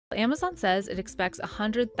Amazon says it expects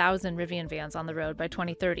 100,000 Rivian vans on the road by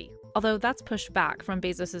 2030, although that's pushed back from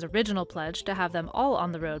Bezos' original pledge to have them all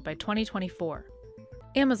on the road by 2024.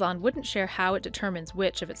 Amazon wouldn't share how it determines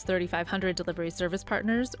which of its 3,500 delivery service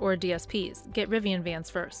partners, or DSPs, get Rivian vans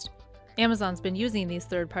first. Amazon's been using these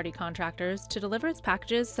third-party contractors to deliver its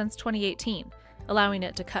packages since 2018, allowing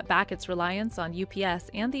it to cut back its reliance on UPS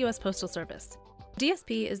and the U.S. Postal Service.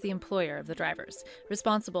 DSP is the employer of the drivers,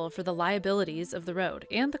 responsible for the liabilities of the road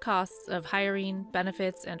and the costs of hiring,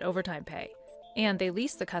 benefits, and overtime pay. And they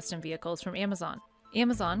lease the custom vehicles from Amazon.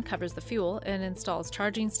 Amazon covers the fuel and installs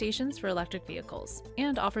charging stations for electric vehicles,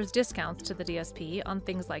 and offers discounts to the DSP on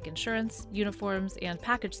things like insurance, uniforms, and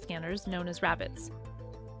package scanners known as Rabbits.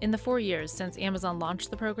 In the 4 years since Amazon launched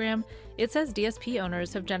the program, it says DSP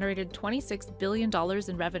owners have generated $26 billion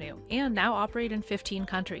in revenue and now operate in 15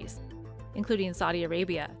 countries, including Saudi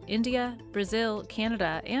Arabia, India, Brazil,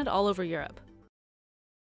 Canada, and all over Europe.